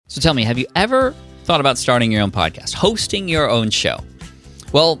So tell me, have you ever thought about starting your own podcast, hosting your own show?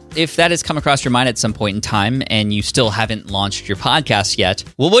 Well, if that has come across your mind at some point in time and you still haven't launched your podcast yet,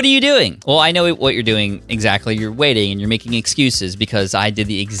 well, what are you doing? Well, I know what you're doing exactly. You're waiting and you're making excuses because I did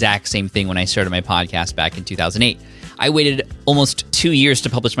the exact same thing when I started my podcast back in 2008. I waited almost 2 years to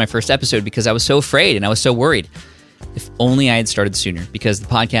publish my first episode because I was so afraid and I was so worried. If only I had started sooner, because the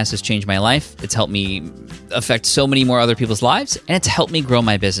podcast has changed my life. It's helped me affect so many more other people's lives, and it's helped me grow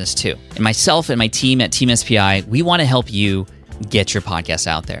my business too. And myself and my team at Team SPI, we want to help you get your podcast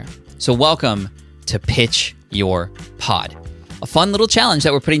out there. So welcome to Pitch Your Pod, a fun little challenge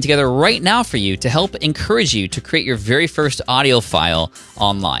that we're putting together right now for you to help encourage you to create your very first audio file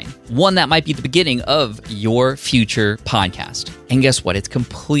online. One that might be the beginning of your future podcast. And guess what? It's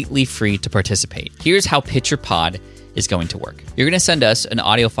completely free to participate. Here's how Pitch Your Pod is going to work. You're going to send us an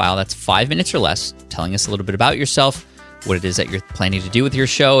audio file that's 5 minutes or less, telling us a little bit about yourself, what it is that you're planning to do with your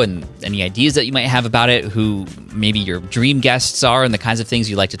show, and any ideas that you might have about it, who maybe your dream guests are, and the kinds of things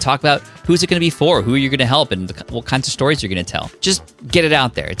you like to talk about. Who's it going to be for? Who are you going to help? And what kinds of stories you're going to tell? Just get it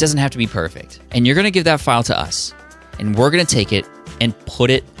out there. It doesn't have to be perfect. And you're going to give that file to us, and we're going to take it and put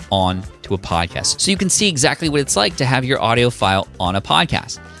it on to a podcast. So you can see exactly what it's like to have your audio file on a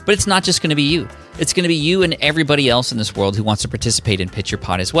podcast. But it's not just going to be you. It's going to be you and everybody else in this world who wants to participate in Pitch Your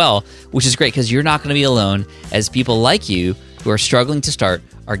Pod as well, which is great because you're not going to be alone, as people like you who are struggling to start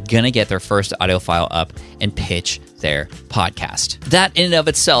are going to get their first audio file up and pitch their podcast. That in and of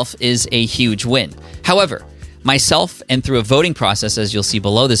itself is a huge win. However, myself and through a voting process, as you'll see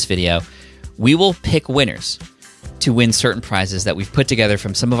below this video, we will pick winners to win certain prizes that we've put together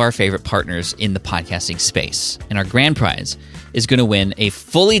from some of our favorite partners in the podcasting space. And our grand prize is going to win a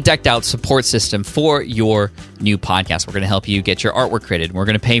fully decked out support system for your new podcast. We're going to help you get your artwork created. We're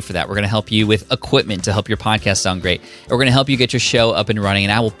going to pay for that. We're going to help you with equipment to help your podcast sound great. We're going to help you get your show up and running.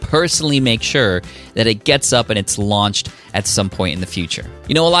 And I will personally make sure that it gets up and it's launched at some point in the future.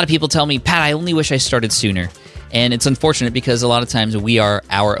 You know, a lot of people tell me, Pat, I only wish I started sooner. And it's unfortunate because a lot of times we are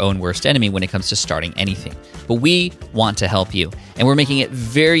our own worst enemy when it comes to starting anything. But we want to help you. And we're making it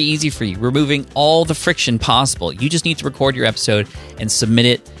very easy for you, removing all the friction possible. You just need to record your episode and submit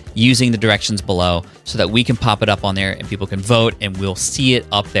it using the directions below so that we can pop it up on there and people can vote and we'll see it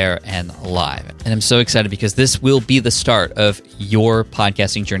up there and live. And I'm so excited because this will be the start of your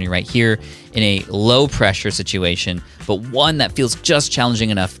podcasting journey right here in a low pressure situation, but one that feels just challenging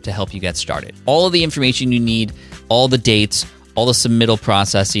enough to help you get started. All of the information you need, all the dates, all the submittal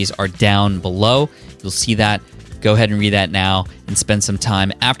processes are down below. You'll see that. Go ahead and read that now and spend some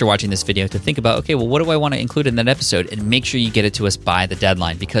time after watching this video to think about, okay, well, what do I want to include in that episode? And make sure you get it to us by the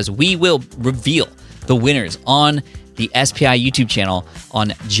deadline because we will reveal the winners on the SPI YouTube channel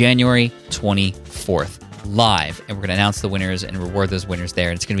on January 24th live. And we're going to announce the winners and reward those winners there.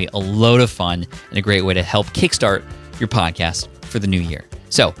 And it's going to be a load of fun and a great way to help kickstart your podcast for the new year.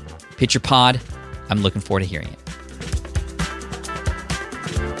 So, Pitch Your Pod. I'm looking forward to hearing it.